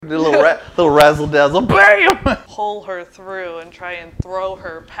Do a little razzle dazzle. Bam! Pull her through and try and throw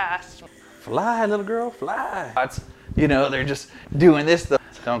her past me. Fly, little girl, fly. You know, they're just doing this though.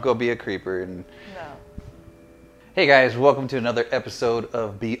 Don't go be a creeper. And No. hey guys, welcome to another episode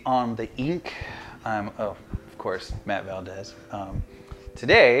of Beyond the Ink. I'm, of course, Matt Valdez.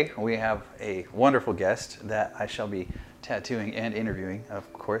 Today we have a wonderful guest that I shall be tattooing and interviewing.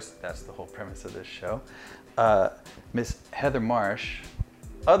 Of course, that's the whole premise of this show. Miss Heather Marsh,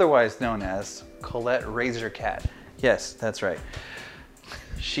 otherwise known as Colette Razor Cat. Yes, that's right.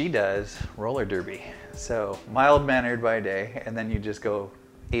 She does roller derby. So mild-mannered by day, and then you just go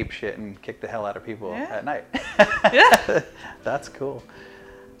ape shit and kick the hell out of people at night. Yeah. That's cool.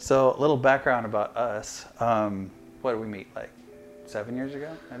 So a little background about us. What did we meet, like 7 years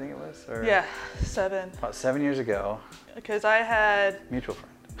ago, I think it was? Or Yeah, 7. About 7 years ago. Because I had, Mutual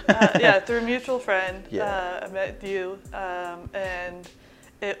friend. through a mutual friend, Yeah. I met you, and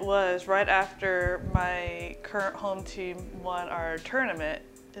it was right after my current home team won our tournament,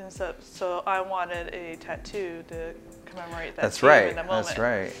 and so I wanted a tattoo to commemorate that. That's team right. in the moment. That's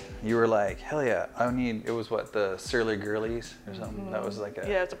right. You were like, hell yeah! It was what, the Surly Girlies or something. Mm-hmm. That was like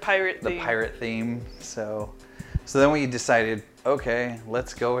It's a pirate the theme. pirate theme. So then we decided, okay,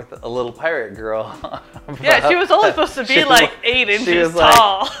 let's go with a little pirate girl. Yeah, she was only supposed to be like 8 She inches was like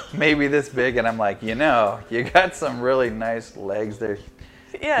tall. maybe this big, and I'm like, you got some really nice legs there.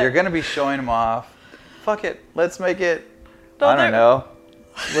 Yeah. You're gonna be showing them off. Fuck it, let's make it. No, I don't know.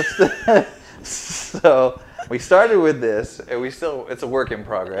 So we started with this, and it's a work in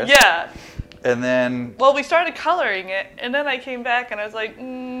progress. Yeah. And then, Well, we started coloring it, and then I came back and I was like,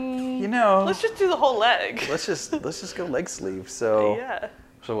 let's just do the whole leg. let's just go leg sleeve. So Yeah.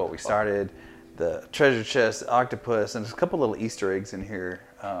 So what we started, the treasure chest, octopus, and there's a couple little Easter eggs in here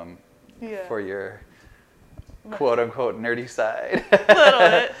for your quote unquote nerdy side. A little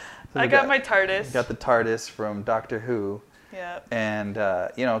bit. So I we got my TARDIS. Got the TARDIS from Doctor Who. Yeah. And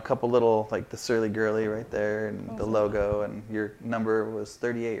a couple little, like the Surly Girly right there, and the logo, and your number was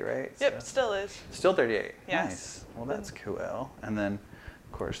 38, right? Yep, So, still is. still 38. Yes. Nice. Well, that's cool. And then,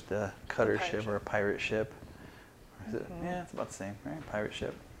 of course, the cutter ship or a pirate ship. Or is it? Yeah, it's about the same, right? Pirate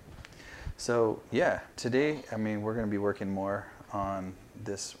ship. So yeah, today, we're going to be working more on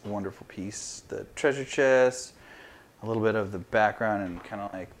this wonderful piece, the treasure chest, a little bit of the background, and kind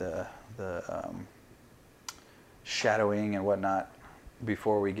of like the shadowing and whatnot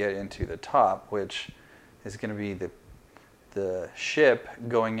before we get into the top, which is going to be the ship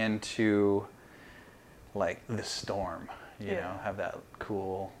going into like the storm, you know, have that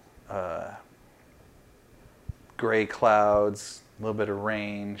cool gray clouds, a little bit of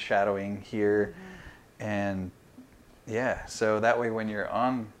rain shadowing here. And yeah, so that way when you're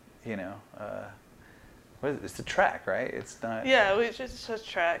on, it's the track, right? It's not. Yeah, it's just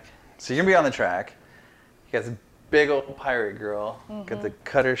track. So you're gonna be on the track. You got this big old pirate girl, got the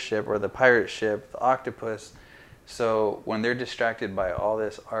cutter ship or the pirate ship, the octopus. So when they're distracted by all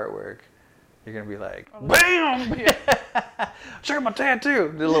this artwork, you're gonna be like, bam! Check out my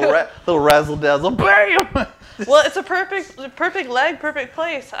tattoo. Do a little razzle dazzle, bam! Well, it's a perfect leg, perfect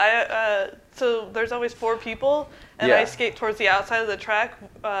place. So there's always 4 people, and I skate towards the outside of the track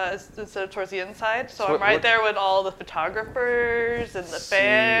instead of towards the inside. So I'm right there with all the photographers and the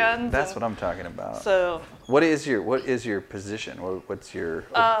fans. That's what I'm talking about. So what is your position? What's your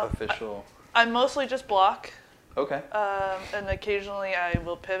official? I'm mostly just block. Okay. And occasionally I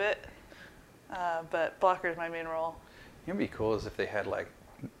will pivot, but blocker is my main role. It'd be cool as if they had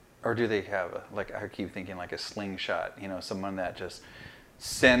or do they have I keep thinking like a slingshot, someone that just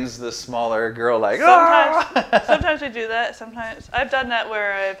sends the smaller girl Sometimes we do that. Sometimes I've done that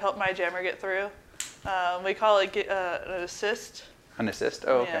where I've helped my jammer get through. We call it an assist. An assist?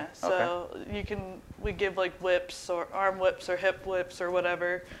 Oh, okay. Yeah. So we give like whips or arm whips or hip whips or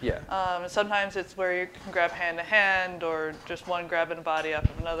whatever. Yeah. And sometimes it's where you can grab hand to hand or just one grabbing a body up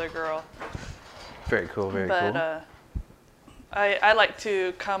of another girl. Very cool. Very cool. But I like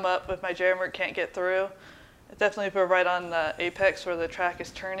to come up if my jammer can't get through. Definitely if we're right on the apex where the track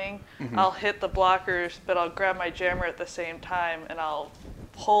is turning, I'll hit the blockers, but I'll grab my jammer at the same time and I'll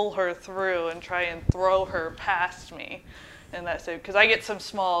pull her through and try and throw her past me. And that's it, because I get some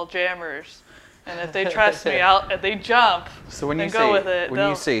small jammers, and if they trust me, they jump. So when you go with it. When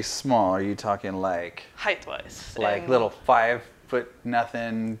you say small, are you talking like height-wise? Like little 5 foot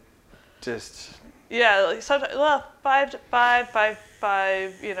nothing, just. Yeah, like sometimes 5 to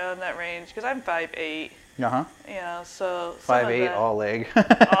 5'5", in that range. Because I'm 5'8". So 5'8", all leg.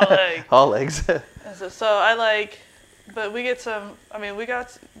 All leg. All legs. So I but we get some. We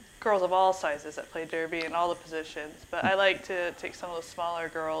got girls of all sizes that play derby in all the positions. But I like to take some of the smaller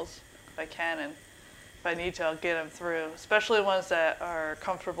girls if I can, and if I need to, I'll get them through, especially ones that are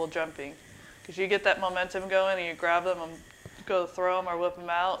comfortable jumping. Because you get that momentum going and you grab them and go throw them or whip them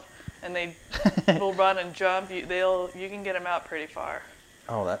out, and they will run and jump. You can get them out pretty far.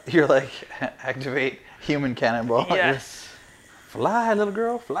 Oh, you're like, activate human cannonball. Yes. Fly, little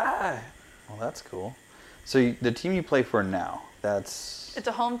girl, fly. Well, that's cool. So the team you play for now, it's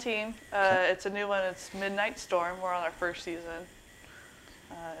a home team. Okay. It's a new one. It's Midnight Storm. We're on our first season.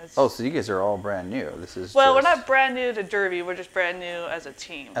 So you guys are all brand new. This is we're not brand new to derby. We're just brand new as a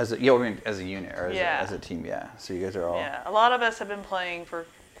team. As a unit or as a team, yeah. So you guys are all. Yeah, a lot of us have been playing for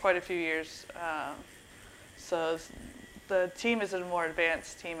quite a few years. So the team is a more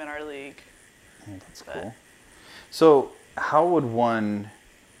advanced team in our league. Oh, that's cool. So how would one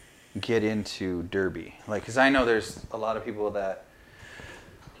get into derby? Like, because I know there's a lot of people that,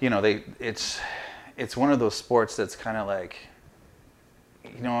 it's one of those sports that's kind of like,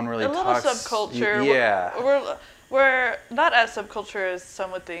 no one really talks. A little subculture. Yeah. We're not as subculture as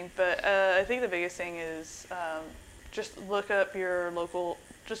some would think, but I think the biggest thing is just look up your local,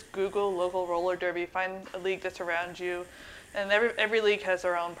 just Google local roller derby, find a league that's around you, and every league has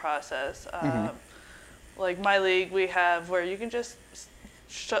their own process. Like my league, we have where you can just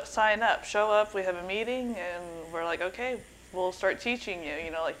sign up, show up, we have a meeting, and we're like, okay, we'll start teaching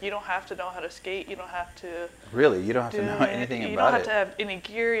you. Like you don't have to know how to skate, you don't have to. Really, you don't have to know anything about it. You don't have to have any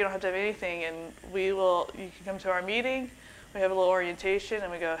gear, you don't have to have anything, and you can come to our meeting. We have a little orientation,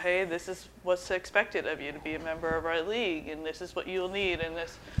 and we go, hey, this is what's expected of you to be a member of our league, and this is what you'll need, and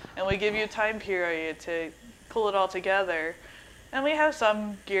we give you a time period to pull it all together, and we have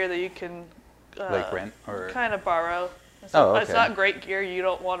some gear that you can like rent or kind of borrow. Okay. It's not great gear. You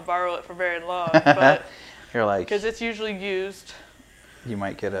don't want to borrow it for very long, but you're like, because it's usually used. You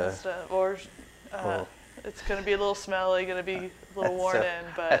might get it's going to be a little smelly, going to be a little worn in,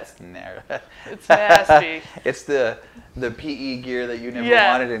 but it's nasty. It's the PE gear that you never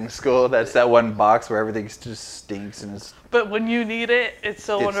wanted in school. That's that one box where everything just stinks and it's. But when you need it, it's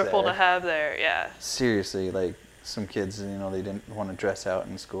so wonderful to have there. Yeah. Seriously, like some kids, they didn't want to dress out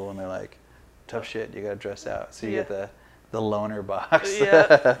in school, and they're like, tough shit, you got to dress out. So you get the loaner box.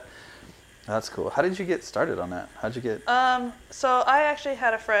 Yeah. That's cool. How did you get started on that? How'd you get? So I actually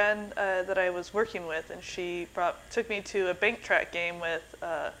had a friend that I was working with, and she took me to a bank track game with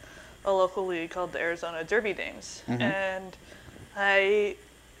a local league called the Arizona Derby Dames, and I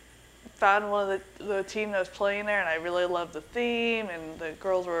found one of the team that was playing there, and I really loved the theme, and the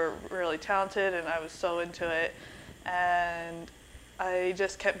girls were really talented, and I was so into it, and I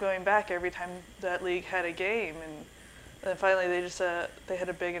just kept going back every time that league had a game, and then finally they had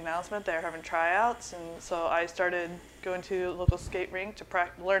a big announcement they were having tryouts, and so I started going to a local skate rink to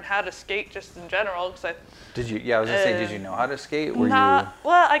learn how to skate just in general. Did you? Yeah, I was gonna say, did you know how to skate? Well,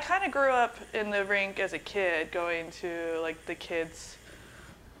 I kind of grew up in the rink as a kid, going to like the kids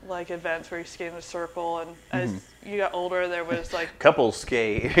like events where you skate in a circle, and as you got older, there was like couple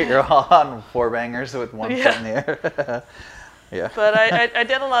skate. You're all on four bangers with one foot in the air. Yeah. But I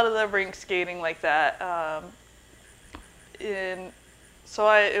did a lot of the rink skating like that. So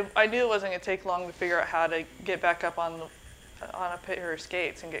I knew it wasn't going to take long to figure out how to get back up on a pair of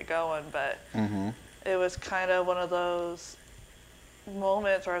skates and get going, but it was kind of one of those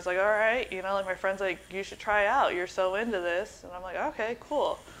moments where I was like, all right, like my friend's like, you should try out, you're so into this, and I'm like, okay,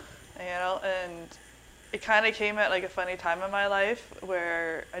 cool, and it kind of came at like a funny time in my life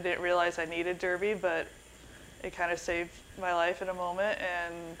where I didn't realize I needed derby, but it kind of saved my life in a moment,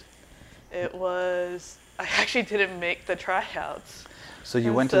 and I actually didn't make the tryouts. So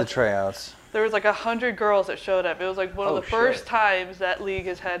you went to the tryouts. There was like 100 girls that showed up. It was like one of the first times that league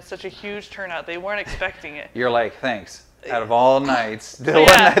has had such a huge turnout. They weren't expecting it. You're like, thanks. Out of all nights, the one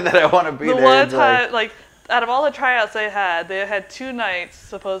night that I want to be there. The one time, like, out of all the tryouts they had 2 nights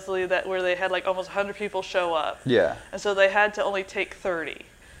supposedly where they had like almost 100 people show up. Yeah. And so they had to only take 30.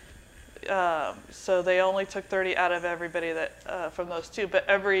 So they only took 30 out of everybody from those 2. But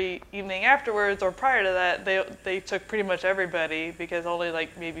every evening afterwards or prior to that, they took pretty much everybody because only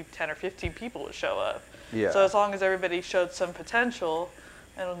like maybe 10 or 15 people would show up. Yeah. So as long as everybody showed some potential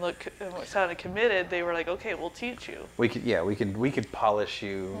and sounded committed, they were like, okay, we'll teach you. We could polish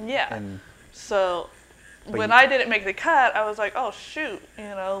you. Yeah. So when I didn't make the cut, I was like, oh shoot,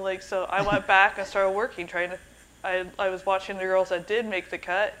 so I went back and started working, I was watching the girls that did make the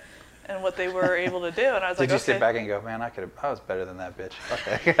cut and what they were able to do, and I was like, did you sit back and go, man, I was better than that bitch.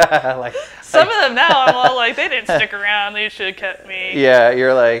 Okay. Some of them now, I'm all like, they didn't stick around, they should have kept me. Yeah,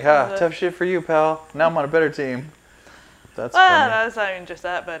 you're like, tough shit for you, pal. Now I'm on a better team. That's Well, funny. no, it's not even just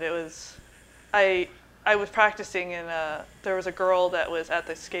that, but it was, I was practicing there was a girl that was at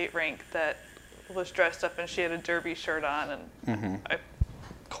the skate rink that was dressed up and she had a derby shirt on and I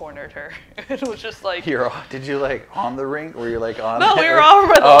cornered her. It was just like... Did you like on the rink? Were you like on? No, we were all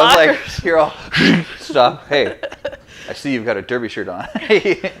over the I was like, lockers. you're all, stop. Hey, I see you've got a derby shirt on.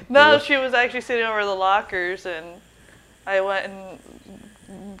 No, she was actually sitting over the lockers and I went and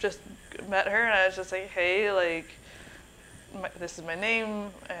just met her and I was just like, hey, like, this is my name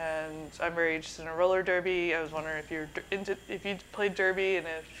and I'm very interested in roller derby. I was wondering if if you played derby and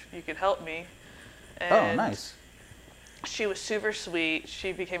if you could help me. And oh, nice. she was super sweet.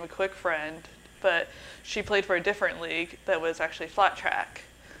 She became a quick friend, but she played for a different league that was actually flat track.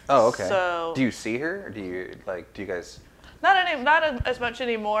 Oh, okay. So do you see her? Or do you guys? Not as much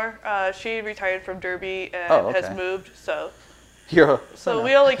anymore. She retired from derby and okay. has moved. So So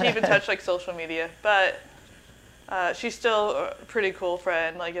we only keep in touch like social media, but she's still a pretty cool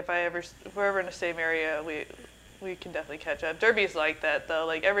friend. Like if we're ever in the same area, we can definitely catch up. Derby's like that though.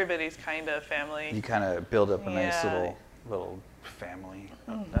 Like everybody's kind of family. You kind of build up a nice Yeah. little family.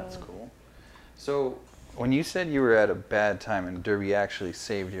 That's cool. So when you said you were at a bad time and derby actually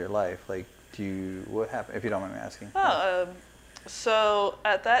saved your life, like what happened? If you don't mind me asking. So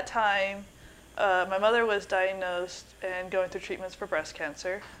at that time, my mother was diagnosed and going through treatments for breast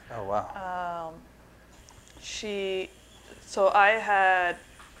cancer. Oh wow. So I had,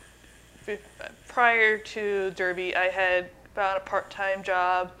 prior to derby, I had found a part-time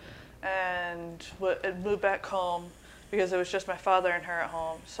job and moved back home because it was just my father and her at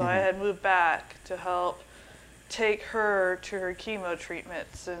home. So I had moved back to help take her to her chemo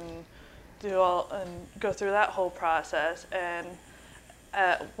treatments and go through that whole process. And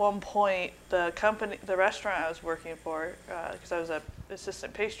at one point, the restaurant I was working for, because I was an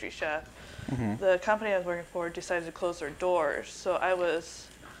assistant pastry chef, the company I was working for decided to close their doors. So I was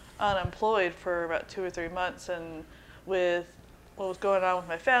unemployed for about 2 or 3 months, and with what was going on with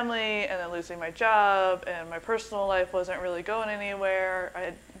my family and then losing my job and my personal life wasn't really going anywhere.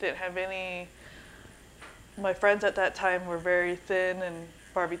 I didn't have my friends at that time were very thin and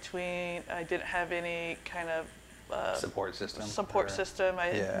far between. I didn't have any kind of support system.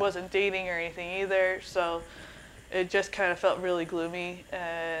 I wasn't dating or anything either, so it just kind of felt really gloomy,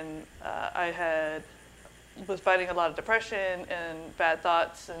 and I was fighting a lot of depression and bad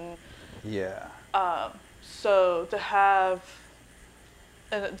thoughts, and so to have,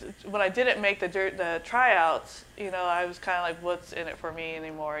 and when I didn't make the tryouts, I was kind of like, what's in it for me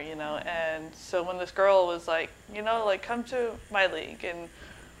anymore, and so when this girl was like, like come to my league, and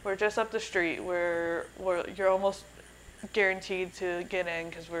we're just up the street, you're almost guaranteed to get in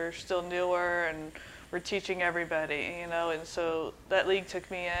because we're still newer and we're teaching everybody, and so that league took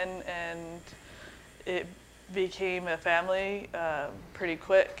me in and it became a family pretty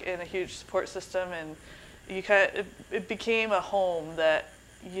quick and a huge support system, and it became a home that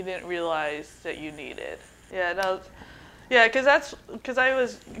you didn't realize that you needed. Because I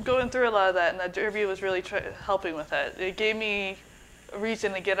was going through a lot of that, and that derby was really helping with that. It gave me a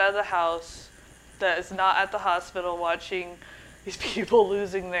reason to get out of the house that is not at the hospital watching these people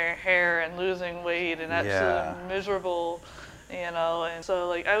losing their hair and losing weight and absolutely miserable, and so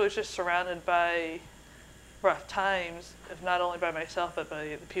like I was just surrounded by rough times, if not only by myself but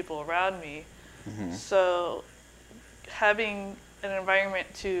by the people around me. So having an environment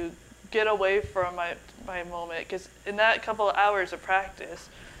to get away from my moment, because in that couple of hours of practice,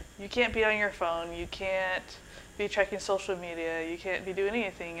 you can't be on your phone, you can't be checking social media, you can't be doing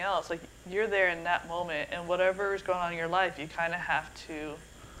anything else. Like, you're there in that moment, and whatever is going on in your life, you kind of have to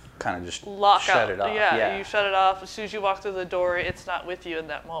just shut it off. Yeah, you shut it off. As soon as you walk through the door, it's not with you in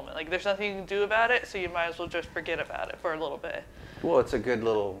that moment. Like, there's nothing you can do about it, so you might as well just forget about it for a little bit. Well, it's a good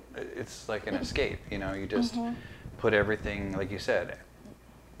it's like an escape, you just put everything, like you said,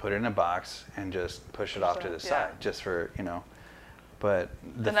 put it in a box and just push it off to the side, just for, but...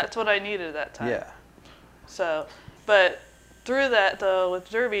 And that's what I needed at that time. Yeah. So, but through that, though, with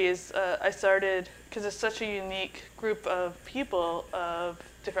derby I started, because it's such a unique group of people of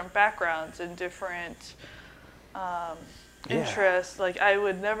different backgrounds and different interests. Like, I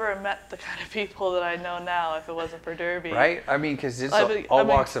would never have met the kind of people that I know now if it wasn't for derby. Right? I mean, because it's all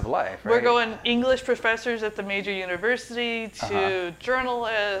walks of life, right? We're going English professors at the major university to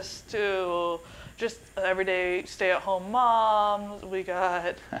journalists to just everyday stay-at-home moms. We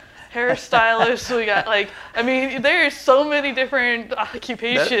got hairstylists. We got there's so many different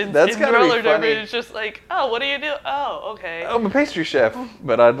occupations that's in gotta roller be derby. funny. It's just like, oh, what do you do? Oh, okay. I'm a pastry chef,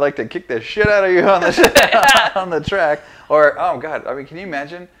 but I'd like to kick the shit out of you on the on the track. Or, oh God, I mean, can you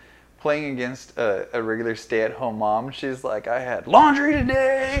imagine playing against a regular stay-at-home mom. She's like, I had laundry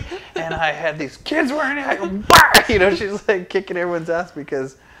today, and I had these kids wearing it. You know, she's like kicking everyone's ass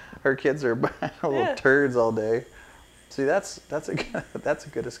because her kids are little turds all day. See, that's a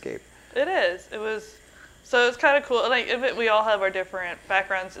good escape. It is. It was. So it's kind of cool. Like, we all have our different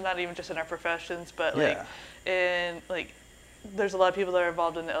backgrounds, and not even just in our professions, but like in like, there's a lot of people that are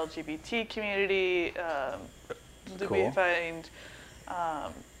involved in the LGBT community. Cool. We find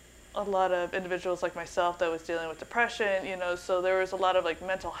a lot of individuals like myself that was dealing with depression. You know, so there was a lot of like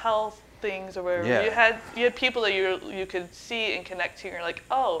mental health things, or where you had people that you could see and connect to. And you're like,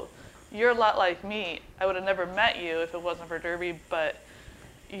 oh, you're a lot like me. I would have never met you if it wasn't for Derby, but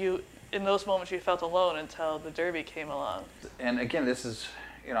you. In those moments, you felt alone until the Derby came along. And again, this is,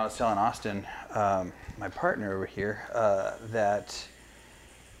 you know, I was telling Austin, my partner over here, that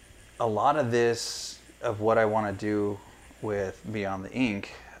a lot of this, of what I want to do with Beyond the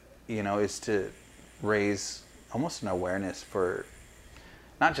Ink, you know, is to raise almost an awareness for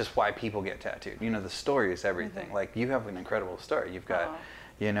not just why people get tattooed. You know, the story is everything. Mm-hmm. Like, you have an incredible story. You've got,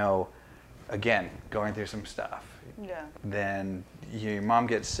 you know, again, going through some stuff. Yeah. Then your mom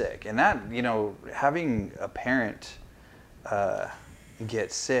gets sick, and that, you know, having a parent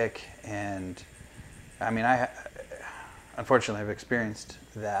get sick, and I mean, I unfortunately have experienced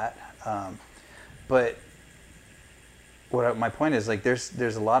that, but my point is, like,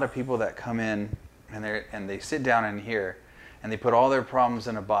 there's a lot of people that come in and they sit down in here and they put all their problems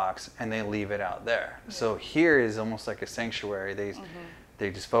in a box and they leave it out there. Yeah. So here is almost like a sanctuary.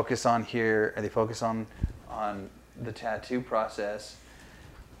 They just focus on here, and they focus on the tattoo process.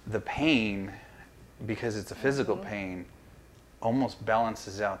 The pain, because it's a physical pain, almost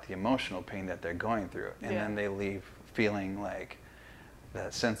balances out the emotional pain that they're going through, and then they leave feeling like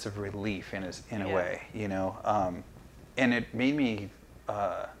that sense of relief in a way, you know. And it made me,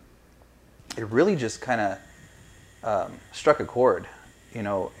 it really just kind of struck a chord, you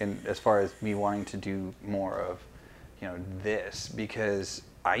know, in as far as me wanting to do more of, you know, this, because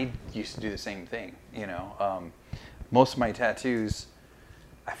I used to do the same thing, you know. Most of my tattoos,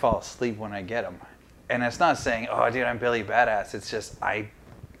 I fall asleep when I get them. And it's not saying, oh, dude, I'm Billy Badass. It's just I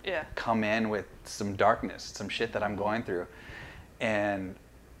come in with some darkness, some shit that I'm going through. And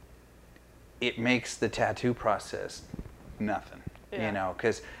it makes the tattoo process nothing, you know.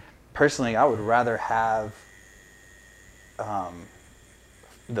 Because personally, I would rather have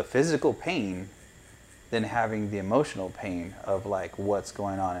the physical pain than having the emotional pain of, like, what's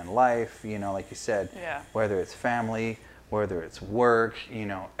going on in life, you know, like you said, whether it's family, whether it's work, you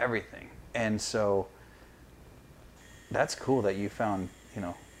know, everything. And so that's cool that you found, you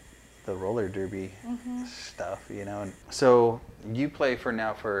know, the roller derby stuff, you know. And so you play for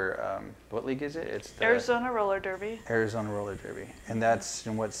what league is it? It's the Arizona Roller Derby. Arizona Roller Derby. And that's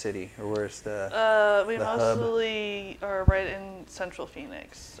in what city, or where's the we mostly hub? Are right in Central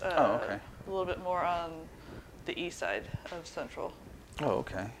Phoenix. Okay. A little bit more on the east side of Central. Oh,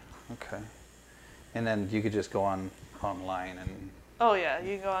 okay. Okay. And then you could just go online and... Oh, yeah.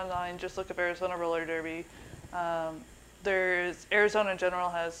 You can go online, just look up Arizona Roller Derby. Arizona in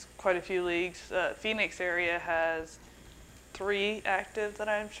general has quite a few leagues. Phoenix area has 3 active that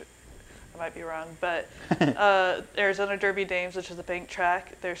I'm sure... I might be wrong, but Arizona Derby Dames, which is a bank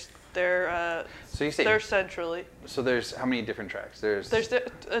track, they're centrally. So there's how many different tracks?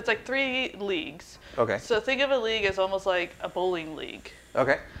 It's like 3 leagues. Okay. So think of a league as almost like a bowling league.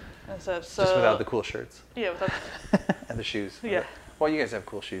 Okay. And so just without the cool shirts. Yeah, without and the shoes. Yeah. Well, you guys have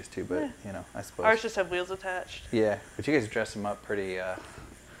cool shoes too, but you know, I suppose. Ours just have wheels attached. Yeah, but you guys dress them up pretty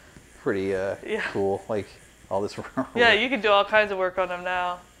cool, like all this. Yeah, you can do all kinds of work on them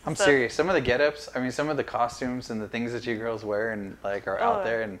now. I'm serious. Some of the get-ups, I mean, some of the costumes and the things that you girls wear and like are out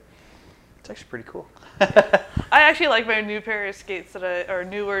there, and it's actually pretty cool. I actually like my new pair of skates that are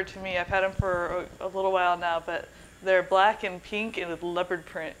newer to me. I've had them for a little while now, but they're black and pink and with leopard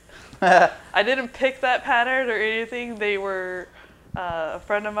print. I didn't pick that pattern or anything. They were a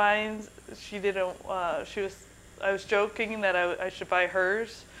friend of mine's. She didn't. I was joking that I should buy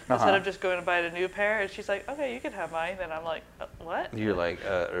hers. Instead of just going to buy a new pair, and she's like, "Okay, you can have mine." And I'm like, "What?" You're like,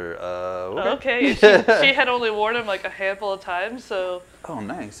 okay. She had only worn them like a handful of times, so. Oh,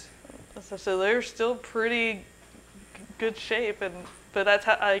 nice. So they're still pretty good shape, but that's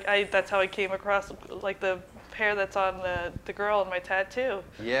how I came across like the pair that's on the girl in my tattoo.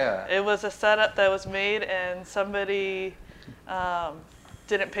 Yeah. It was a setup that was made, and somebody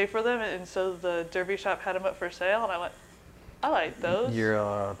didn't pay for them, and so the derby shop had them up for sale, and I went, I like those.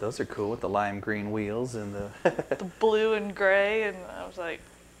 Those are cool with the lime green wheels and the... the blue and gray, and I was like,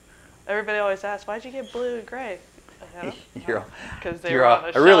 everybody always asks, why'd you get blue and gray? Because they were on a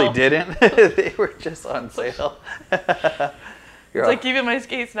I shelf. really didn't. They were just on sale. It's like even my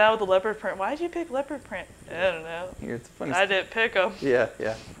skates now with the leopard print. Why'd you pick leopard print? I don't know. It's funny. I didn't pick them. Yeah.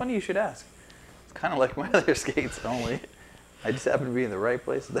 Funny you should ask. It's kind of like my other skates only. I just happened to be in the right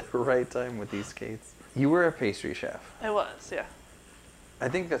place at the right time with these skates. You were a pastry chef. I was, yeah. I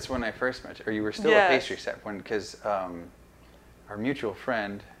think that's when I first met you, or you were still a pastry chef because our mutual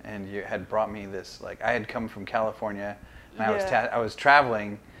friend and you had brought me this. Like I had come from California, and I was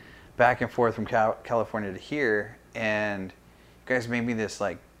traveling back and forth from California to here, and you guys made me this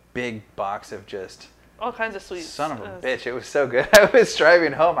like big box of just all kinds of sweets. Son of a bitch! It was so good. I was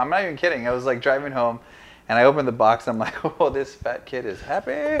driving home. I'm not even kidding. I was like driving home. And I opened the box. I'm like, oh, this fat kid is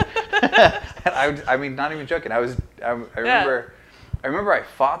happy. And I mean, not even joking. I remember I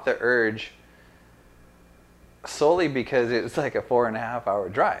fought the urge solely because it was like a 4.5 hour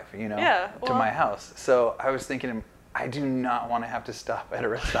drive, to my house. So I was thinking, I do not want to have to stop at a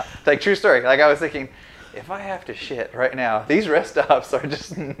rest stop. Like true story. Like I was thinking, if I have to shit right now, these rest stops are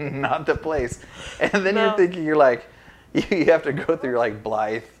just not the place. And then you're thinking, you're like, you have to go through like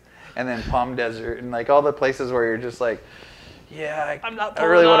Blythe. And then Palm Desert and like all the places where you're just like, I'm not pulling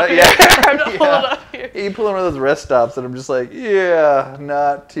I really want to. Yeah, I'm not pulling up here. You pull in one of those rest stops, and I'm just like,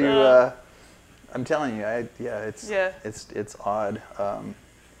 not to. I'm telling you, it's odd,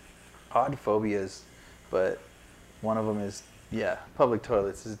 odd phobias, but one of them is public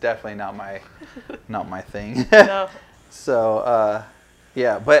toilets is definitely not my thing. No. So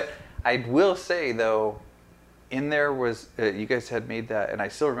but I will say though. In there was you guys had made that, and I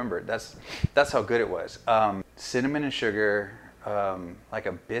still remember it. That's how good it was. Cinnamon and sugar, like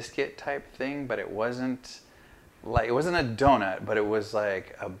a biscuit type thing, but it wasn't a donut, but it was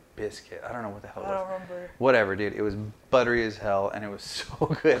like a biscuit. I don't know what the hell it was. I don't remember. Whatever, dude. It was buttery as hell, and it was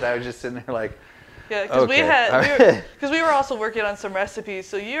so good. I was just sitting there like. Yeah, because we were also working on some recipes,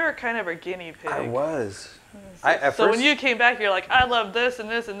 so you were kind of our guinea pig. I was. So when you came back, you're like, I love this and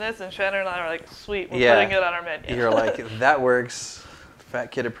this and this, and Shannon and I were like, sweet, we're putting it on our menu. You're like, that works.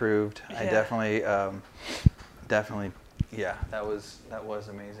 Fat kid approved. Yeah. I definitely, that was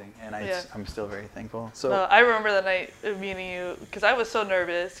amazing, and I'm still very thankful. So I remember the night of meeting you because I was so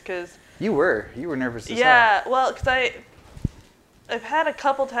nervous because you were nervous as hell. Yeah, well, because I've had a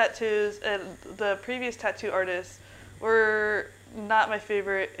couple tattoos, and the previous tattoo artists were not my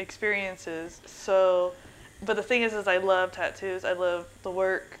favorite experiences. So, but the thing is I love tattoos. I love the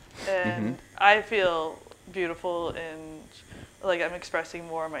work, and I feel beautiful, and like I'm expressing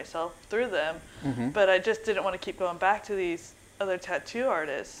more of myself through them. But I just didn't want to keep going back to these other tattoo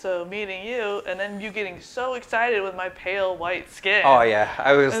artists. So meeting you, and then you getting so excited with my pale white skin. Oh yeah,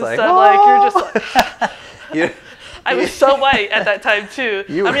 I was and like, so, like you're just like. I was so white at that time too.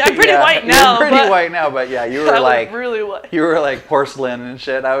 I'm pretty white now. You're pretty white now, but yeah, you were like really white. You were like porcelain and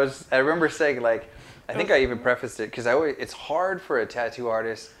shit. I remember saying like, I think I even prefaced it because it's hard for a tattoo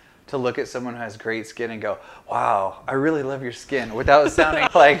artist to look at someone who has great skin and go, wow, I really love your skin, without sounding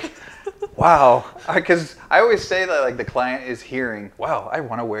like, wow. Because I always say that like the client is hearing, wow, I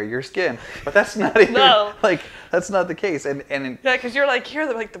want to wear your skin, but that's not even like that's not the case. And because you're like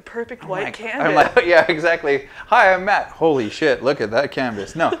the perfect white canvas. I'm like, yeah, exactly. Hi, I'm Matt. Holy shit, look at that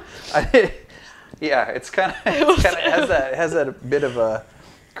canvas. No, it's kind of it has that bit of a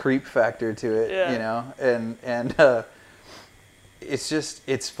creep factor to it, and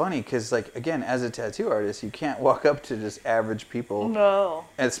it's funny because like again, as a tattoo artist, you can't walk up to just average people. No.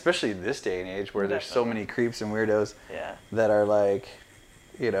 And especially this day and age where there's so many creeps and weirdos that are like,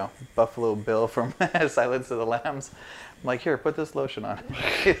 Buffalo Bill from Silence of the Lambs. I'm like, here, put this lotion on.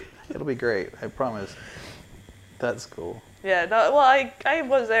 It'll be great. I promise. That's cool. Yeah, no, well, I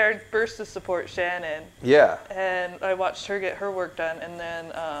was there first to support Shannon. Yeah. And I watched her get her work done, and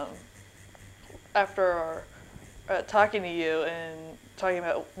then after talking to you and talking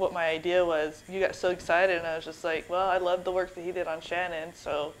about what my idea was, you got so excited, and I was just like, well, I love the work that he did on Shannon,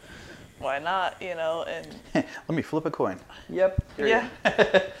 so why not, and... Let me flip a coin. Yep. Yeah.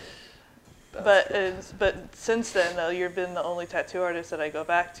 But since then, though, you've been the only tattoo artist that I go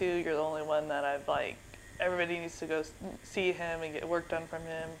back to. You're the only one that I've like, everybody needs to go see him and get work done from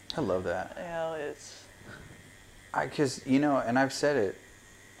him. I love that. It's... Because, and I've said it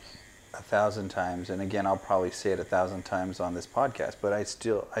 1,000 times, and again, I'll probably say it 1,000 times on this podcast, but I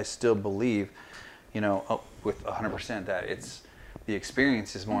still believe, with 100% that it's the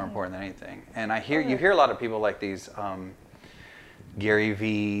experience is more important than anything. And you hear a lot of people like these Gary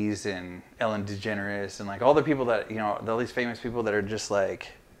V's and Ellen DeGeneres and like all the people that all these famous people that are just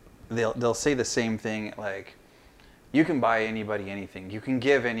like they'll say the same thing, like you can buy anybody anything, you can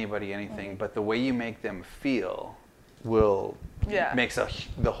give anybody anything, but the way you make them feel will Yeah. makes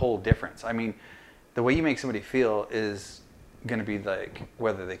the whole difference. I mean, the way you make somebody feel is going to be like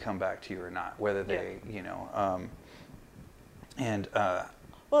whether they come back to you or not, whether they, and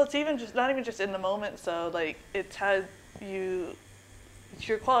well, it's even just not even just in the moment. So like it's how it's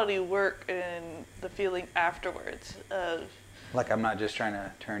your quality work and the feeling afterwards of. like I'm not just trying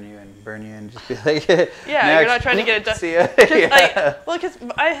to turn you and burn you and just be like, yeah, you're not trying to get it done. See ya. Yeah. Because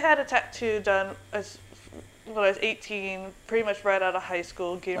I had a tattoo done when I was 18, pretty much right out of high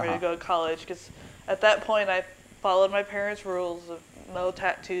school, getting ready to go to college. Because at that point, I followed my parents' rules of no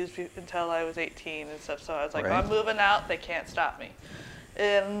tattoos until I was 18 and stuff. So I was like, Right. I'm moving out. They can't stop me.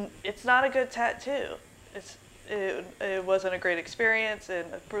 And it's not a good tattoo. It wasn't a great experience. And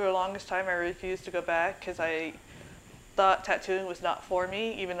for the longest time, I refused to go back because I thought tattooing was not for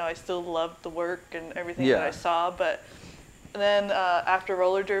me, even though I still loved the work and everything that I saw. But then after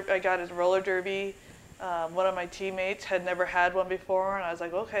roller derby, I got into roller derby. One of my teammates had never had one before, and I was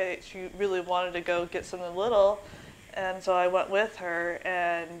like, okay, she really wanted to go get something little, and so I went with her.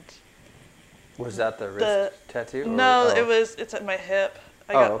 And was that the wrist tattoo? No, it's at my hip.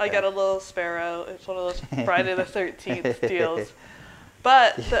 I got a little sparrow. It's one of those Friday the 13th deals.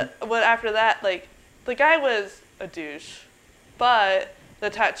 But after that, like the guy was a douche, but the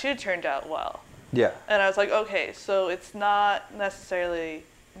tattoo turned out well. Yeah. And I was like, okay, so it's not necessarily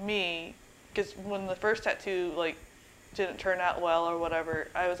me, because when the first tattoo like didn't turn out well or whatever,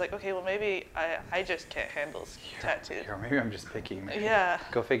 I was like, okay, well maybe I just can't handle tattoos. Or maybe I'm just picky. Maybe. Yeah.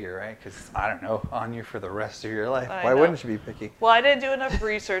 Go figure, right? Because I don't know, on you for the rest of your life. I Why know. wouldn't you be picky? Well, I didn't do enough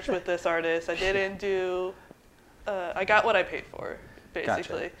research with this artist. I didn't do. I got what I paid for,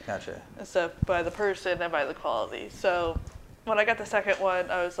 basically. Gotcha. And stuff by the person and by the quality. So when I got the second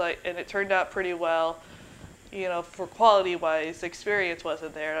one, I was like, and it turned out pretty well. You know, for quality wise, the experience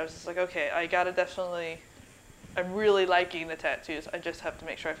wasn't there. And I was just like, okay, I gotta definitely. I'm really liking the tattoos. I just have to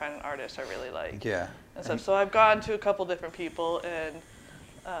make sure I find an artist I really like. Yeah. And stuff. So I've gone to a couple different people, and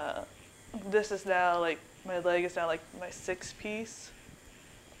this is now like my leg is now like my 6-piece.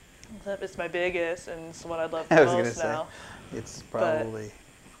 It's my biggest, and it's what I love the I was most gonna now. say, it's probably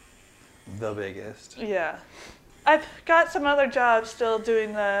the biggest. Yeah. I've got some other jobs still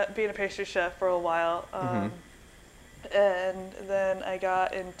doing being a pastry chef for a while. And then I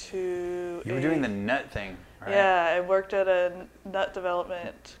got into You were doing the nut thing, right? Yeah, I worked at a nut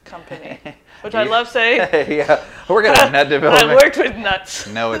development company, which I love saying. Yeah, I work at a nut development. I worked with nuts.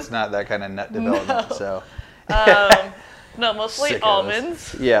 No, it's not that kind of nut development. No. So. No, mostly Sick of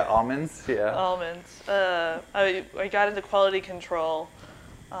almonds. us. Yeah, almonds. Yeah. Almonds. I got into quality control.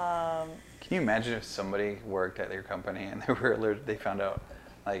 Can you imagine if somebody worked at your company and they found out,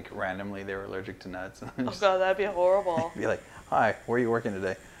 like randomly, they were allergic to nuts? Oh god, that'd be horrible. Be like, "Hi, where are you working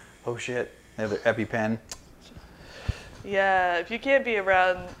today?" Oh shit, they have their EpiPen. Yeah, if you can't be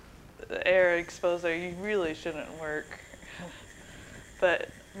around the air exposure, you really shouldn't work. But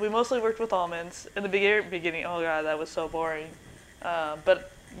we mostly worked with almonds. In the beginning, oh god, that was so boring.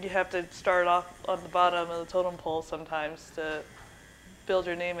 But you have to start off on the bottom of the totem pole sometimes to build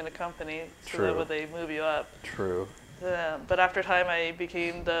your name in a company, so True. that when they move you up. True. But after time, I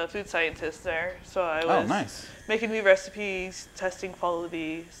became the food scientist there, so I was nice. making new recipes, testing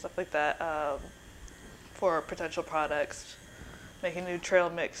quality, stuff like that, for potential products, making new trail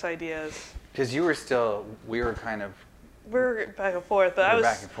mix ideas. Because we were kind of. We're back and forth, but We I were was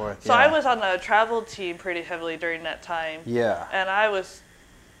back and forth, so I yeah. was on the travel team pretty heavily during that time. Yeah. And I was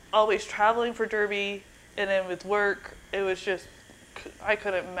always traveling for Derby, and then with work, it was just I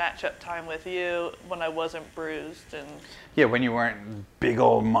couldn't match up time with you when I wasn't bruised and. Yeah, when you weren't big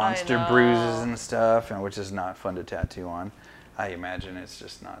old monster know. bruises and stuff, and which is not fun to tattoo on. I imagine it's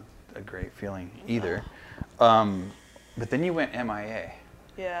just not a great feeling either. But then you went MIA.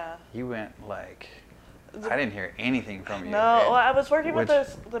 Yeah. You went like. I didn't hear anything from you. No, well, I was working with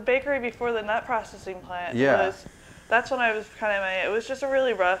Which- the bakery before the nut processing plant. Yeah. That's when I was kind of it was just a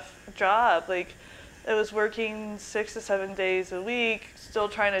really rough job. Like, it was working 6 to 7 days a week, still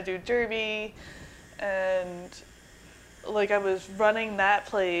trying to do Derby, and like I was running that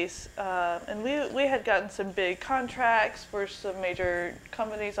place, and we had gotten some big contracts for some major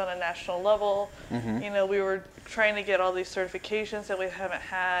companies on a national level. Mhm. You know, we were trying to get all these certifications that we haven't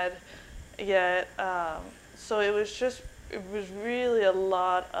had yet. So it was really a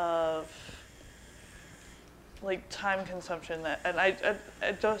lot of like time consumption and I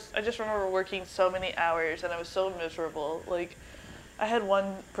just remember working so many hours and I was so miserable. Like, I had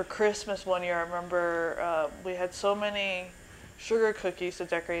one for Christmas one year. I remember we had so many sugar cookies to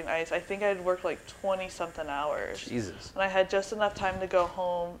decorate and ice. I think I'd worked like 20 something hours. Jesus. And I had just enough time to go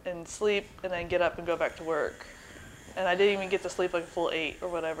home and sleep and then get up and go back to work. and I didn't even get to sleep like a full 8 or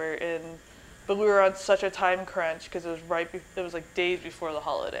whatever. But we were on such a time crunch because it was it was like days before the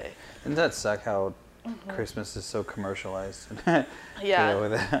holiday. Doesn't that suck how Christmas is so commercialized? Yeah.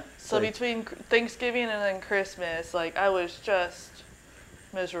 With that. So between Thanksgiving and then Christmas, like I was just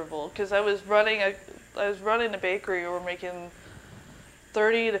miserable because I was running a bakery where we're making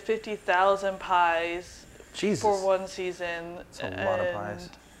 30 to 50,000 pies Jesus. for one season. It's a lot of pies.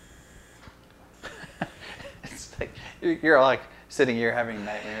 It's like you're all like sitting here having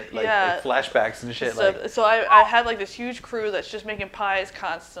nightmares, like flashbacks and shit. So I had like this huge crew that's just making pies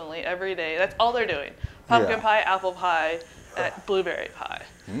constantly every day. That's all they're doing: pumpkin pie, apple pie, and blueberry pie.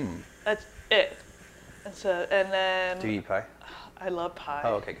 That's it. And then. Do you eat pie? I love pie.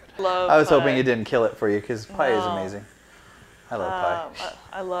 Oh, okay, good. Love I was pie. hoping it didn't kill it for you because pie is amazing. I love pie.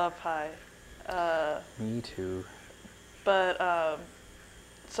 I love pie. Me too. But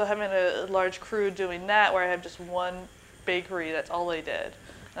so having a large crew doing that, where I have just one bakery, that's all they did,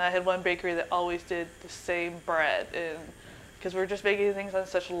 and I had one bakery that always did the same bread, and because we're just making things on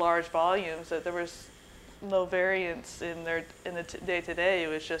such large volumes that there was no variance in the day to day. It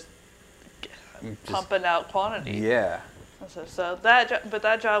was just pumping out quantity. Yeah. So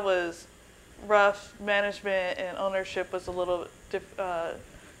that job was rough. Management and ownership was a little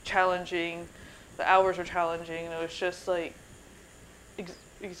challenging. The hours were challenging, and it was just like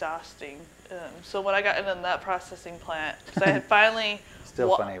exhausting. So when I got into that processing plant, because I had finally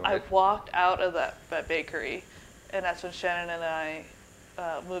I walked out of that bakery, and that's when Shannon and I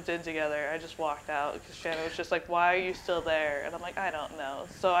moved in together. I just walked out because Shannon was just like, "Why are you still there?" And I'm like, "I don't know."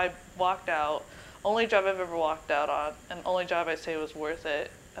 So I walked out. Only job I've ever walked out on, and only job I say was worth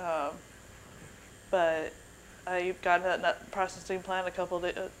it. But I got into that processing plant a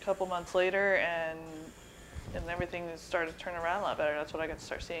couple months later, and everything started to turn around a lot better. That's when I got to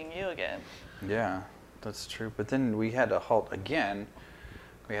start seeing you again. Yeah, that's true. But then we had to halt again.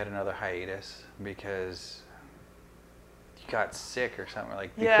 We had another hiatus because you got sick or something. Like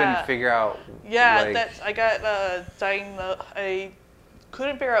you couldn't figure out. Yeah, I got diagnosed. I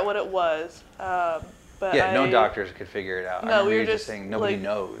couldn't figure out what it was. But no doctors could figure it out. No, we were just saying nobody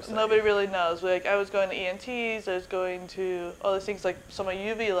knows. Nobody really knows. Like I was going to ENTs. I was going to all these things. Like so, my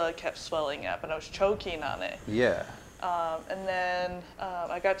uvula kept swelling up, and I was choking on it. Yeah. And then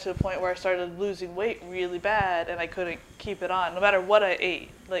I got to a point where I started losing weight really bad, and I couldn't keep it on, no matter what I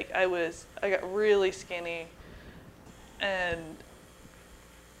ate. Like I got really skinny, and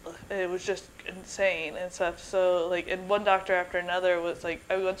it was just insane and stuff. So like, and one doctor after another was like,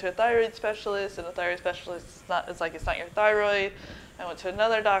 I went to a thyroid specialist, and the thyroid specialist it's not your thyroid. I went to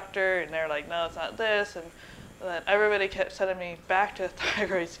another doctor, and they're like, no, it's not this, and then everybody kept sending me back to a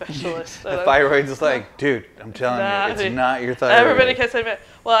thyroid specialist. The thyroid's is like, dude, I'm telling you, it's not your thyroid. Everybody kept saying,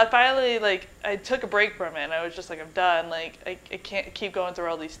 well, I finally, I took a break from it, and I was just like, I'm done. Like, I can't keep going through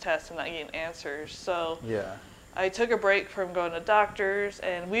all these tests and not getting answers. So yeah. I took a break from going to doctors,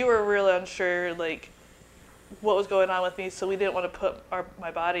 and we were really unsure, what was going on with me, so we didn't want to put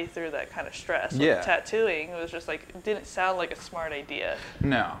my body through that kind of stress. With tattooing, it was just it didn't sound like a smart idea.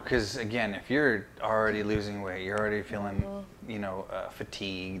 No, because again, if you're already losing weight, you're already feeling,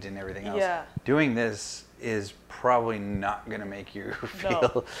 fatigued and everything else. Yeah. Doing this is probably not going to make you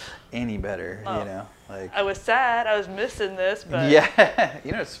feel any better, I was sad, I was missing this, but... Yeah,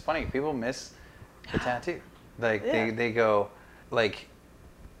 it's funny, people miss the tattoo. They go,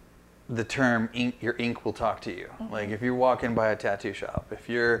 the term ink, your ink will talk to you. Mm-hmm. Like if you're walking by a tattoo shop, if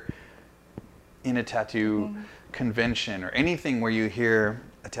you're in a tattoo convention or anything where you hear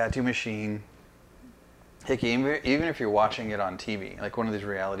a tattoo machine, heck, even if you're watching it on TV, like one of these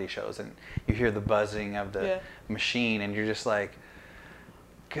reality shows, and you hear the buzzing of the machine, and you're just like,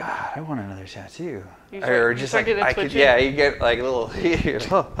 God, I want another tattoo. Or just like I could, you get like a little.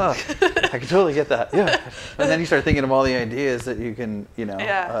 I can totally get that. Yeah, and then you start thinking of all the ideas that you can,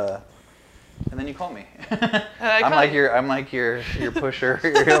 and then you call me. I'm like your pusher.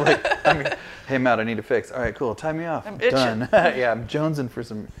 You're like, hey Matt, I need to fix. All right, cool. Tie me off. I'm done. Yeah, I'm jonesing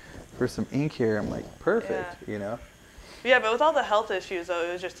for some ink here. I'm like, perfect. Yeah, but with all the health issues, though,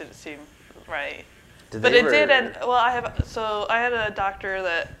 it just didn't seem right. It did, and I had a doctor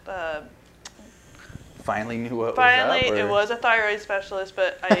that finally knew what was up. It was a thyroid specialist,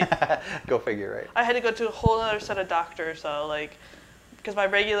 but I go figure, right? I had to go to a whole other set of doctors, because my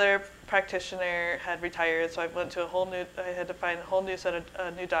regular practitioner had retired, so I had to find a whole new set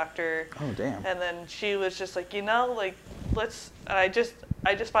of new doctor. Oh damn! And then she was just like, let's. And I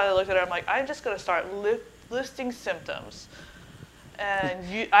just finally looked at her. I'm like, I'm just gonna start listing symptoms.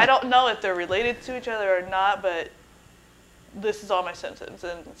 And I don't know if they're related to each other or not, but this is all my symptoms.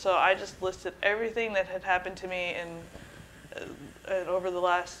 And so I just listed everything that had happened to me over the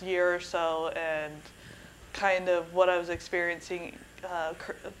last year or so, and kind of what I was experiencing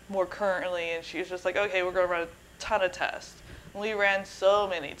more currently. And she was just like, okay, we're going to run a ton of tests. And we ran so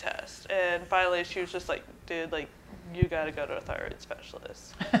many tests. And finally she was just like, dude, like, you got to go to a thyroid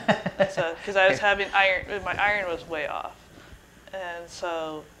specialist. So, because I was having my iron was way off. And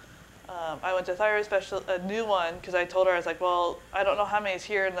so I went to a thyroid specialist, a new one, because I told her, I was like, well, I don't know how many is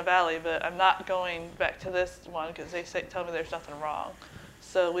here in the valley, but I'm not going back to this one because they tell me there's nothing wrong.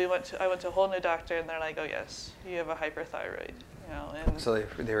 So I went to a whole new doctor, and they're like, oh yes, you have a hyperthyroid. You know, and so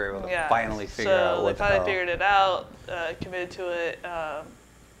they were able to finally figure out what the hell. So they finally figured it out, committed to it.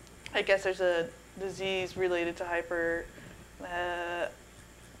 I guess there's a disease related to I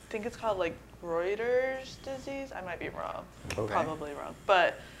think it's called like Reuters disease. I might be wrong. Okay. Probably wrong.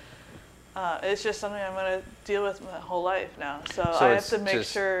 But it's just something I'm going to deal with my whole life now. So I have to make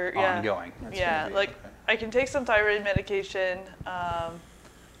sure. Ongoing. I can take some thyroid medication,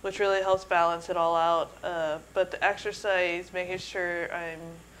 which really helps balance it all out. But the exercise, making sure I'm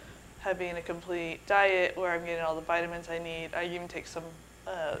having a complete diet where I'm getting all the vitamins I need. I even take some.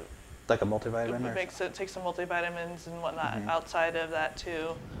 Like a multivitamin? Take some multivitamins and whatnot outside of that too.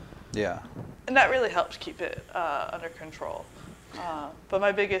 Yeah. And that really helps keep it under control. But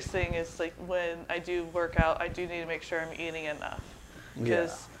my biggest thing is like when I do work out, I do need to make sure I'm eating enough.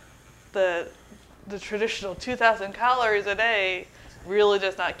 Because the traditional 2,000 calories a day really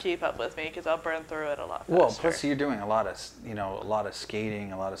does not keep up with me because I'll burn through it a lot faster. Well, plus you're doing a lot of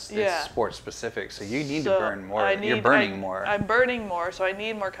skating, a lot of sports specific, so you need to burn more. You're burning more. I'm burning more, so I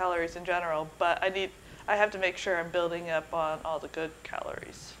need more calories in general, but I have to make sure I'm building up on all the good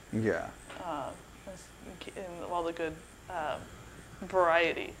calories. Yeah. And all the good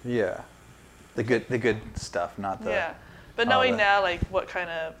variety. Yeah. The good stuff, not the. Yeah. But knowing now, like, what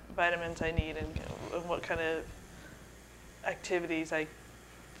kind of vitamins I need and what kind of activities I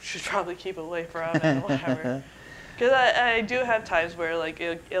should probably keep away from and whatever. Because I do have times where, like,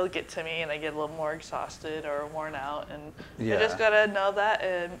 it'll get to me and I get a little more exhausted or worn out. And I just got to know that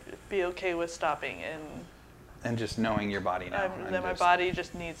and be okay with stopping. And just knowing your body now. That my body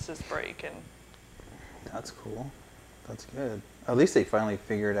just needs this break. And that's cool. That's good. At least they finally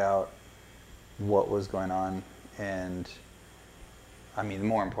figured out what was going on. And I mean,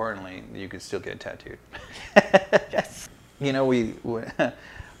 more importantly, you could still get tattooed. Yes. You know, we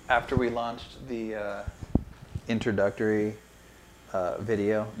after we launched the introductory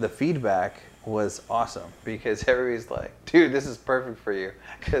video, the feedback was awesome because everybody's like, dude, this is perfect for you.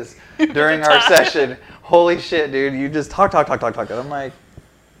 Because during our session, holy shit, dude, you just talk. And I'm like,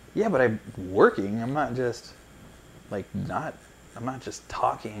 yeah, but I'm working. I'm not just just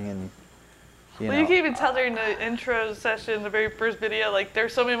talking and. You can even tell during the intro session, the very first video, like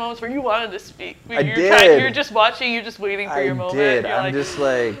there's so many moments where you wanted to speak. You're just watching, you're just waiting for your moment. I did.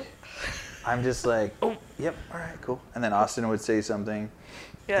 I'm just like, oh, yep, all right, cool. And then Austin would say something.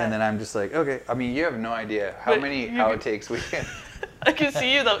 Yeah. And then I'm just like, okay. I mean, you have no idea how many outtakes we can. I can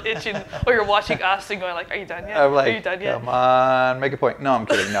see you though itching, or you're watching Austin going like, are you done yet? I'm like, are you done yet? Come on, make a point. No, I'm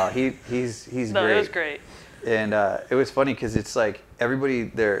kidding. No, he's no, great. It was great. And it was funny because it's like everybody,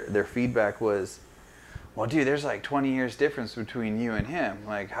 their feedback was, well, dude, there's like 20 years difference between you and him.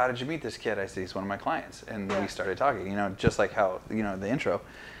 Like, how did you meet this kid? I said, he's one of my clients. And we started talking, just like how, the intro.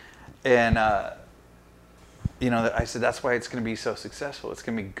 And, I said, that's why it's going to be so successful. It's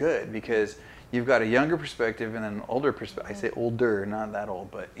going to be good because you've got a younger perspective and an older perspective. I say older, not that old,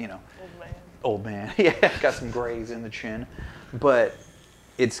 but, Old man. Yeah, got some grays in the chin. But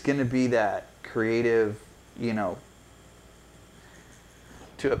it's going to be that creative,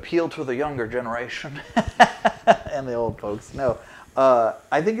 to appeal to the younger generation and the old folks. No,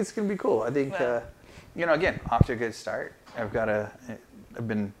 I think it's going to be cool. I think, again, off to a good start. I've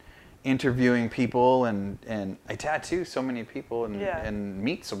been interviewing people and I tattoo so many people and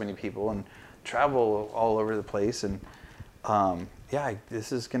meet so many people and travel all over the place. And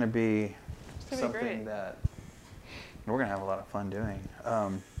this is going to be something that we're going to have a lot of fun doing.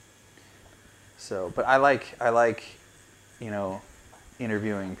 But I like,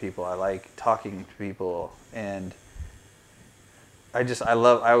 interviewing people. I like talking to people, and I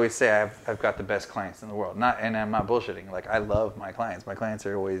always say I've got the best clients in the world. And I'm not bullshitting. Like, I love my clients. My clients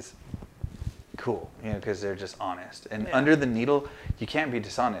are always cool, because they're just honest. And under the needle, you can't be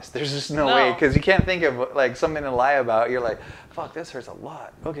dishonest. There's just no way, because you can't think of like something to lie about. You're like, fuck, this hurts a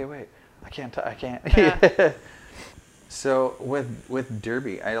lot. Okay, wait, I can't. Yeah. So with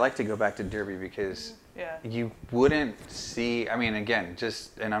Derby, I like to go back to Derby because you wouldn't see, I mean, again,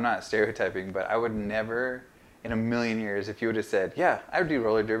 and I'm not stereotyping, but I would never in a million years, if you would have said, "Yeah, I would do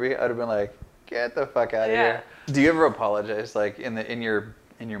roller derby," I would have been like, "Get the fuck out of here." Do you ever apologize, like in your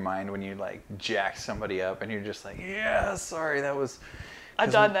mind when you like jack somebody up and you're just like, "Yeah, sorry, that was."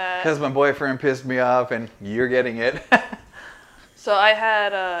 I've done that because my boyfriend pissed me off, and you're getting it. So I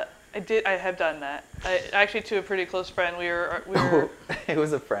have done that. I actually, to a pretty close friend, we were. It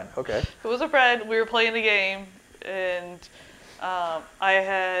was a friend. Okay. It was a friend. We were playing the game, and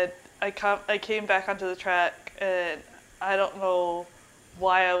I came back onto the track, and I don't know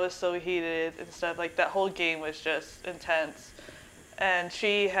why I was so heated and stuff. Like, that whole game was just intense. And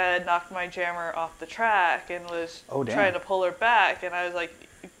she had knocked my jammer off the track and was trying to pull her back. And I was like,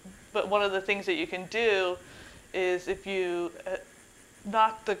 but one of the things that you can do is if you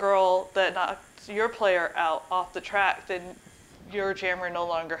knock the girl that knocked your player out off the track, then your jammer no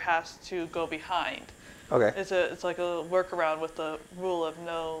longer has to go behind. Okay. It's like a workaround with the rule of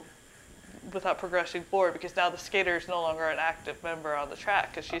no, without progressing forward, because now the skater is no longer an active member on the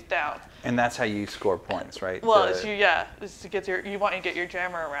track because she's down. And that's how you score points, right? Well, it's to get you want to get your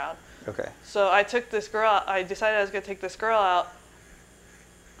jammer around. Okay. So I decided I was going to take this girl out,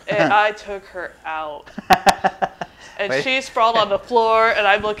 and I took her out. And she sprawled on the floor, and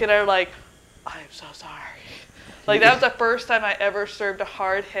I'm looking at her like, I'm so sorry. Like, that was the first time I ever served a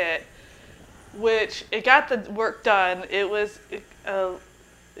hard hit, which it got the work done. It was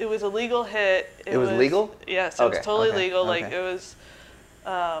a legal hit. It was legal? Yes, it was totally legal. Like, it was,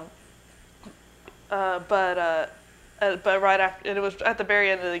 but right after, and it was at the very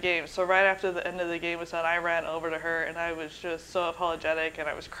end of the game. So right after the end of the game was done, I ran over to her, and I was just so apologetic, and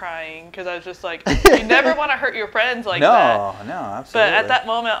I was crying because I was just like, you never want to hurt your friends like that. No, absolutely. But at that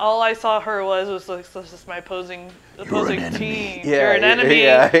moment, all I saw her was like, this is my opposing team. Yeah, you're an enemy.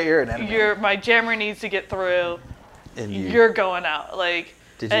 Yeah, you're an enemy. My jammer needs to get through. And you're going out. Like,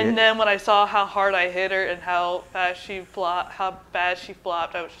 then when I saw how hard I hit her and how bad she flopped,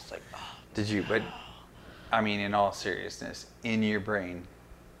 I was just like, oh. Did you? But I mean, in all seriousness, in your brain,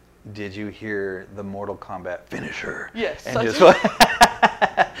 did you hear the Mortal Kombat finisher? Yes. And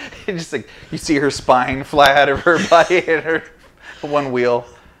just like you see her spine fly out of her body and her one wheel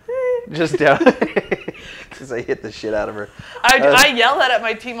just down. Because I hit the shit out of her. I yell that at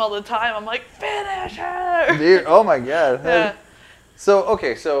my team all the time. I'm like, finish her! Dude, oh my god. Yeah. So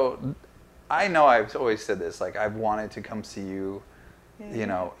I know I've always said this, like, I've wanted to come see you, you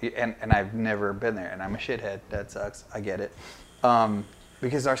know, and I've never been there, and I'm a shithead. That sucks. I get it.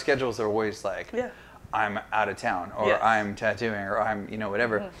 Because our schedules are always like, I'm out of town, or I'm tattooing, or I'm, you know,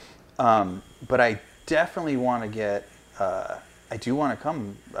 whatever. Mm-hmm. But I definitely want to get, I do want to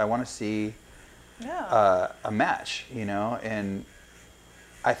come. I want to see a match, you know, and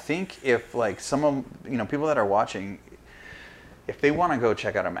I think if, like, some of, you know, people that are watching, if they want to go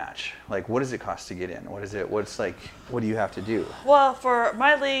check out a match, like, what does it cost to get in? What do you have to do? Well, for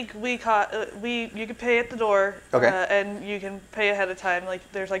my league, you can pay at the door, and you can pay ahead of time. Like,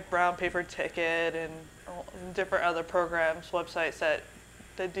 there's like Brown Paper Ticket and different other programs, websites that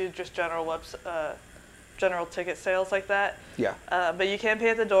do just general ticket sales like that. Yeah. But you can pay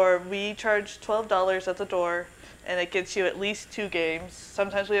at the door. We charge $12 at the door, and it gets you at least 2 games.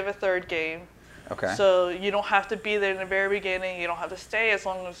 Sometimes we have a third game. Okay. So you don't have to be there in the very beginning. You don't have to stay as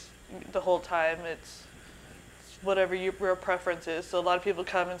long as the whole time. It's whatever your preference is. So a lot of people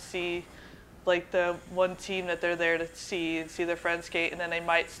come and see, like, the one team that they're there to see and see their friends skate, and then they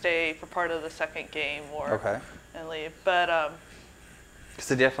might stay for part of the second game and leave. But because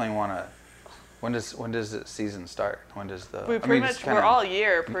they definitely want to. When does the season start? When does the? We're all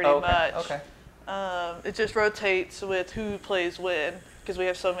year pretty much. Okay. It just rotates with who plays when, because we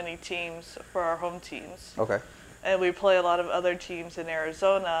have so many teams for our home teams. Okay. And we play a lot of other teams in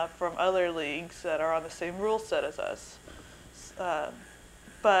Arizona from other leagues that are on the same rule set as us.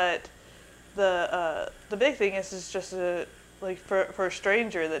 But the big thing is just like for a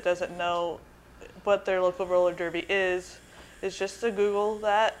stranger that doesn't know what their local roller derby is just to Google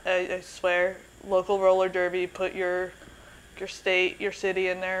that. I swear, local roller derby. Put your state, your city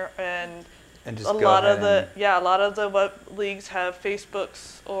in there, and just a lot of the web leagues have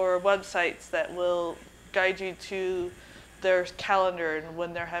Facebooks or websites that will guide you to their calendar and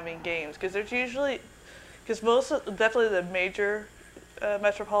when they're having games. Because there's usually, definitely the major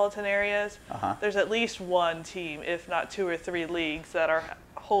metropolitan areas, there's at least one team, if not 2 or 3 leagues that are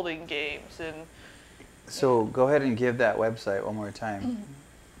holding games. And so go ahead and give that website one more time.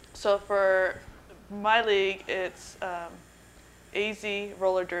 So for my league, it's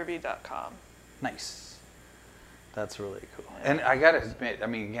azrollerderby.com. Nice. That's really cool. And I gotta admit, I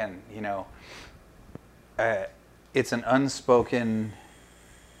mean, again, you know, it's an unspoken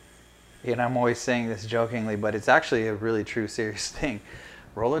and I'm always saying this jokingly, but it's actually a really true, serious thing.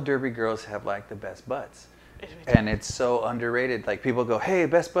 Roller derby girls have like the best butts. And it's so underrated. Like people go, "Hey,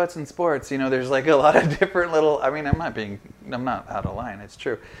 best butts in sports." You know, there's like a lot of different little. I mean, I'm not out of line. It's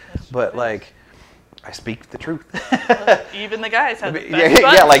true, but like, I speak the truth. Even the guys have the best yeah,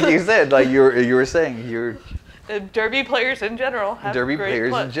 butts. yeah, like you said, like you were saying, you're derby players in general have derby great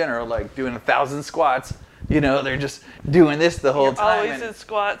players butts. in general, like doing 1,000 squats. You know, they're just doing this the whole You're time. always in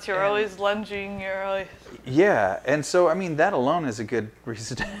squats. You're always lunging. You're always. Yeah, and so I mean that alone is a good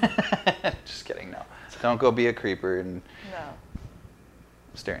reason. Just kidding, no. Don't go be a creeper and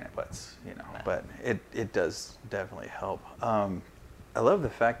staring at butts, you know. No. But it does definitely help. I love the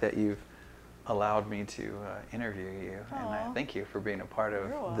fact that you've allowed me to interview you, and I thank you for being a part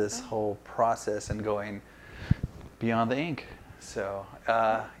of this whole process and going beyond the ink. So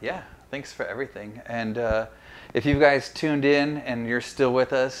yeah, thanks for everything. And if you guys tuned in and you're still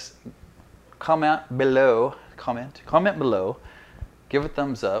with us, comment below, give a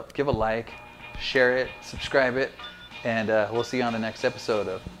thumbs up, give a like, share it, subscribe it, and we'll see you on the next episode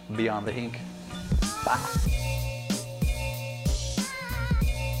of Beyond the Ink. Bye.